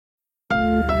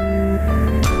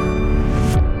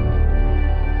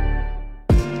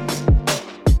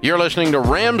You're listening to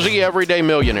Ramsey Everyday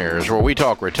Millionaires, where we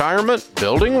talk retirement,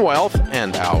 building wealth,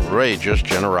 and outrageous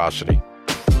generosity.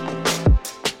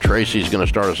 Tracy's going to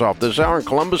start us off this hour in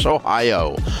Columbus,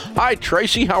 Ohio. Hi,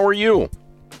 Tracy. How are you?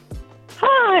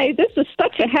 Hi. This is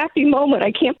such a happy moment.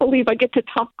 I can't believe I get to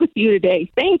talk with you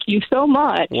today. Thank you so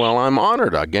much. Well, I'm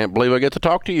honored. I can't believe I get to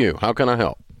talk to you. How can I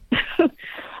help?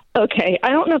 Okay. I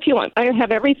don't know if you want. I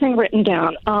have everything written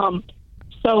down.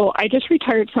 So I just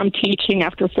retired from teaching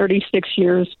after 36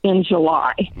 years in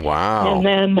July. Wow. And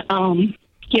then,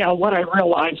 what I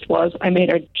realized was I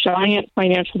made a giant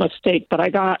financial mistake, but I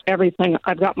got everything.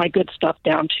 I've got my good stuff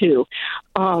down too.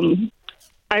 I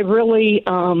really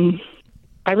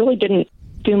didn't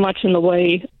do much in the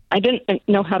way. I didn't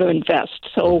know how to invest.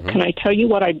 So Can I tell you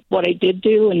what I did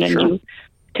do, and then you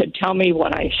could tell me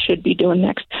what I should be doing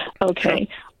next? Okay.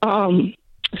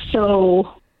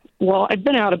 Sure. Well, I've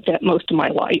been out of debt most of my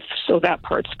life, so that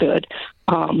part's good.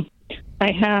 I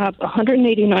have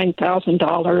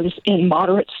 $189,000 in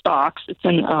moderate stocks. It's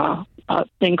in a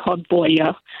thing called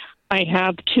Voya. I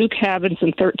have 2 cabins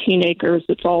and 13 acres.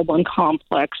 It's all one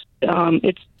complex.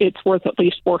 It's worth at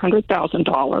least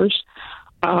 $400,000.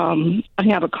 I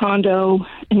have a condo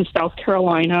in South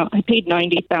Carolina. I paid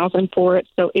 $90,000 for it,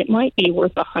 so it might be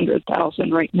worth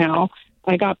 $100,000 right now.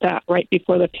 I got that right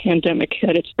before the pandemic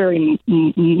hit. It's very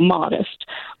modest.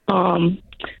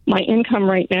 My income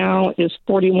right now is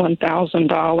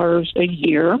 $41,000 a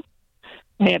year.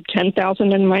 I have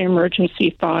 $10,000 in my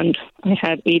emergency fund. I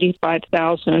have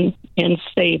 $85,000 in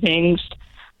savings.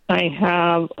 I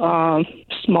have a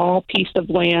small piece of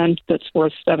land that's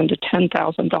worth $7,000 to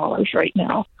 $10,000 right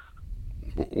now.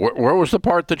 Where was the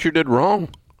part that you did wrong?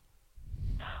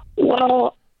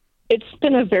 Well, it's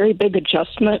been a very big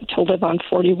adjustment to live on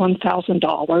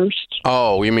 $41,000.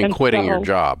 Oh, you mean quitting your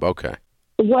job? Okay.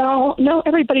 Well, no,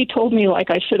 everybody told me I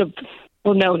should have.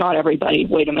 Well, no, not everybody.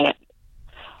 Wait a minute.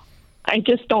 I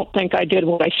just don't think I did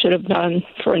what I should have done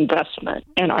for investment,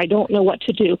 and I don't know what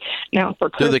to do now for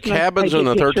Christmas. Do the cabins in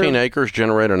the 13 acres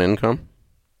generate an income?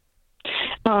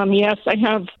 Yes, I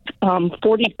have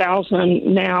 $40,000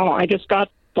 now. I just got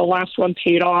the last one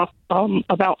paid off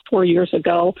about 4 years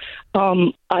ago.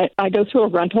 I go through a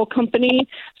rental company,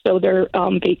 so they're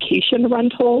vacation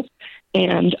rentals.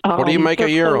 And what do you make a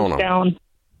year on them?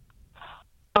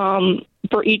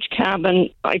 For each cabin,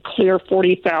 I clear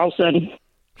 $40,000.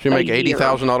 So you make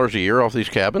 $80,000 a year off these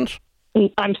cabins?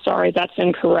 I'm sorry, that's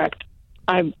incorrect.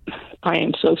 I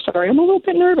am so sorry. I'm a little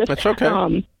bit nervous. That's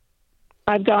okay.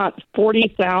 I've got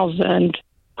 $40,000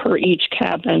 per each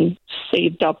cabin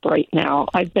saved up right now.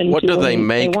 What do they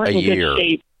make a year?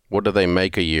 What do they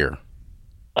make a year?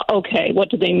 Okay, what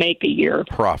do they make a year?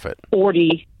 Profit.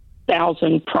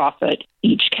 $40,000 profit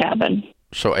each cabin.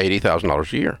 So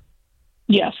 $80,000 a year.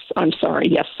 Yes, I'm sorry.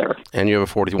 Yes, sir. And you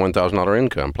have a $41,000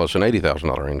 income plus an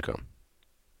 $80,000 income.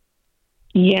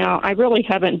 Yeah, I really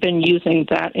haven't been using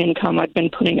that income. I've been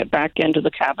putting it back into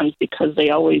the cabins because they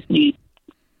always need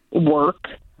work.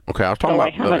 Okay, I was talking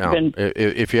about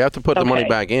if you have to put the money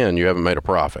back in, you haven't made a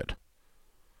profit.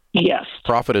 Yes.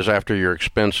 Profit is after your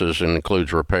expenses and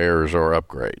includes repairs or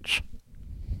upgrades.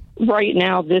 Right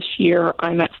now, this year,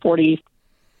 I'm at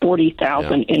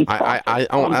 $40,000 in profit. I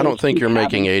don't think you're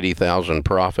making $80,000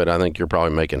 profit. I think you're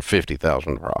probably making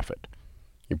 $50,000 profit.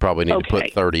 You probably need to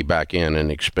put $30,000 back in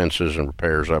expenses and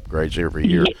repairs, upgrades every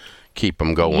year. Keep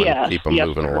them going, keep them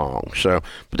moving along. So,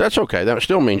 but that's okay. That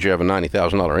still means you have a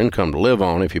 $90,000 income to live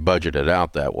on if you budget it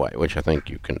out that way, which I think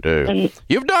you can do.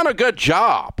 You've done a good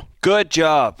job. Good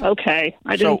job. Okay.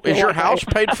 So is your house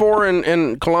paid for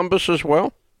in Columbus as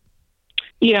well?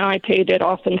 Yeah, I paid it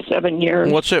off in 7 years.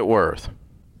 What's it worth?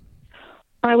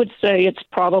 I would say it's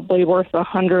probably worth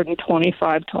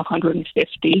 $125 to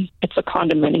 $150. It's a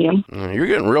condominium. You're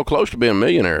getting real close to being a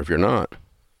millionaire if you're not.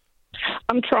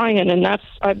 I'm trying, and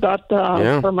I've got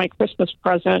for my Christmas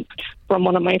present from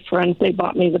one of my friends. They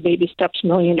bought me the Baby Steps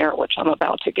Millionaire, which I'm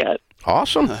about to get.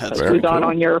 Awesome. That's very cool.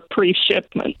 On your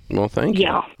pre-shipment. Well, thank you.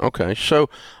 Yeah. Okay, so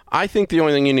I think the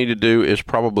only thing you need to do is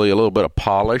probably a little bit of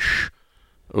polish,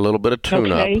 a little bit of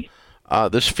tune-up. Okay.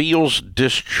 This feels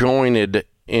disjointed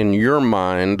in your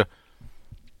mind.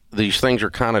 These things are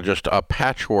kind of just a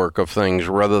patchwork of things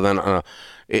rather than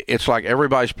it's like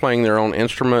everybody's playing their own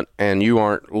instrument and you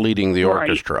aren't leading the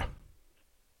orchestra.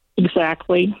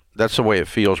 Exactly. That's the way it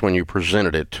feels when you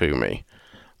presented it to me.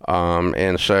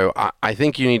 And so I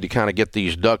think you need to kind of get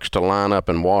these ducks to line up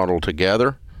and waddle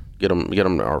together, get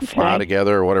them or fly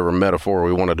together, or whatever metaphor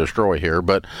we want to destroy here.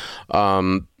 But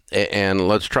and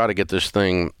let's try to get this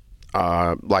thing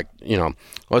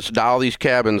let's dial these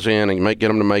cabins in and get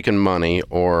them to making money,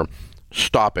 or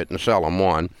stop it and sell them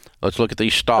one. Let's look at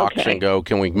these stocks and go,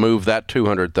 can we move that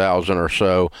 $200,000 or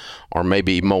so, or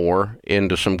maybe more,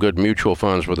 into some good mutual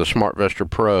funds with a SmartVestor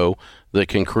Pro that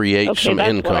can create some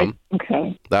income.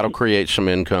 That'll create some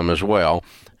income as well.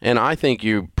 And I think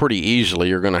you pretty easily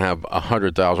you're going to have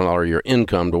 $100,000 a year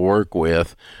income to work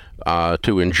with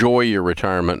to enjoy your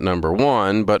retirement, number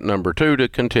one, but number two, to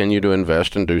continue to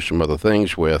invest and do some other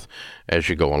things with as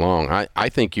you go along. I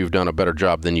think you've done a better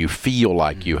job than you feel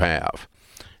like you have.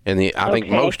 And I think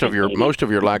most of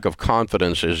your lack of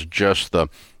confidence is just the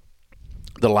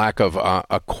lack of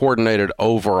a coordinated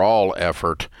overall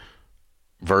effort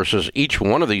versus each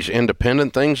one of these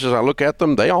independent things. As I look at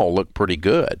them, they all look pretty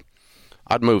good.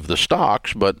 I'd move the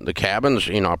stocks, but the cabins,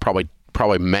 I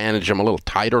probably manage them a little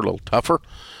tighter, a little tougher.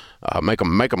 Make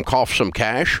them cough some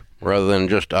cash rather than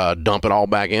just dump it all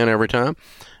back in every time.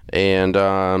 And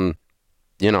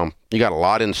you got a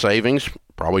lot in savings.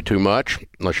 Probably too much,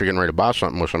 unless you're getting ready to buy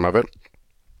something with some of it.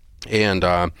 And,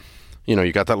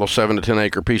 you got that little 7 to 10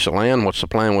 acre piece of land. What's the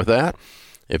plan with that?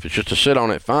 If it's just to sit on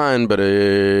it, fine, but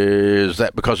is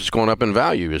that because it's going up in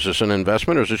value? Is this an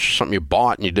investment, or is this just something you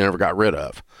bought and you never got rid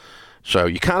of? So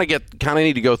you kind of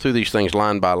need to go through these things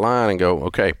line by line and go,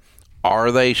 okay,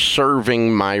 are they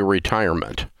serving my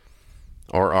retirement,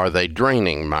 or are they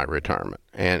draining my retirement?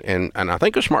 And I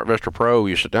think a SmartVestor Pro,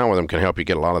 you sit down with them, can help you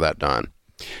get a lot of that done.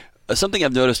 Something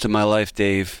I've noticed in my life,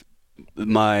 Dave,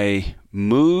 my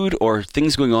mood or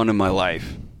things going on in my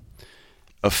life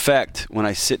affect when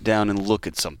I sit down and look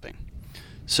at something.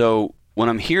 So what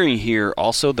I'm hearing here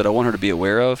also that I want her to be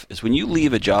aware of is when you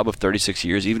leave a job of 36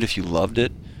 years, even if you loved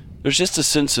it, there's just a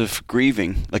sense of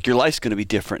grieving. Like your life's going to be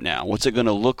different now. What's it going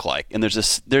to look like? And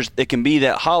it can be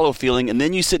that hollow feeling. And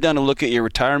then you sit down and look at your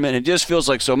retirement and it just feels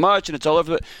like so much and it's all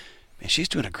over. Man, she's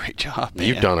doing a great job, man.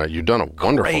 You've done a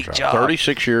wonderful job.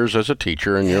 36 years as a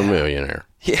teacher, and you're a millionaire.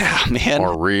 Yeah, man.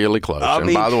 Or really close.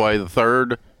 By the way, the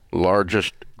third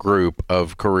largest group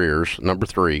of careers, number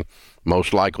 3,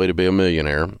 most likely to be a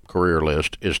millionaire career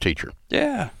list, is teacher.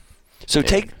 Yeah. So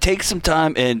take some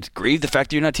time and grieve the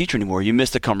fact that you're not a teacher anymore. You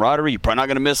missed the camaraderie. You're probably not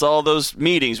going to miss all those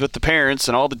meetings with the parents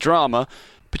and all the drama,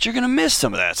 but you're going to miss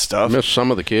some of that stuff. Miss some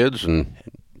of the kids and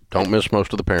don't miss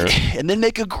most of the parents. And then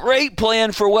make a great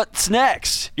plan for what's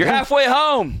next. You're halfway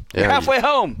home. You're halfway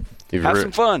home. Have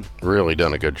some fun. Really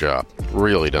done a good job.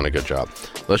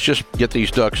 Let's just get these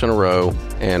ducks in a row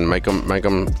and make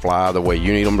them fly the way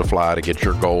you need them to fly to get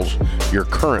your goals, your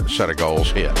current set of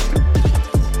goals hit.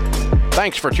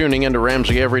 Thanks for tuning in to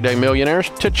Ramsey Everyday Millionaires.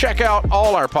 To check out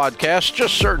all our podcasts,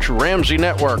 just search Ramsey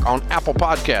Network on Apple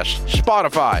Podcasts,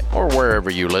 Spotify, or wherever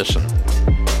you listen.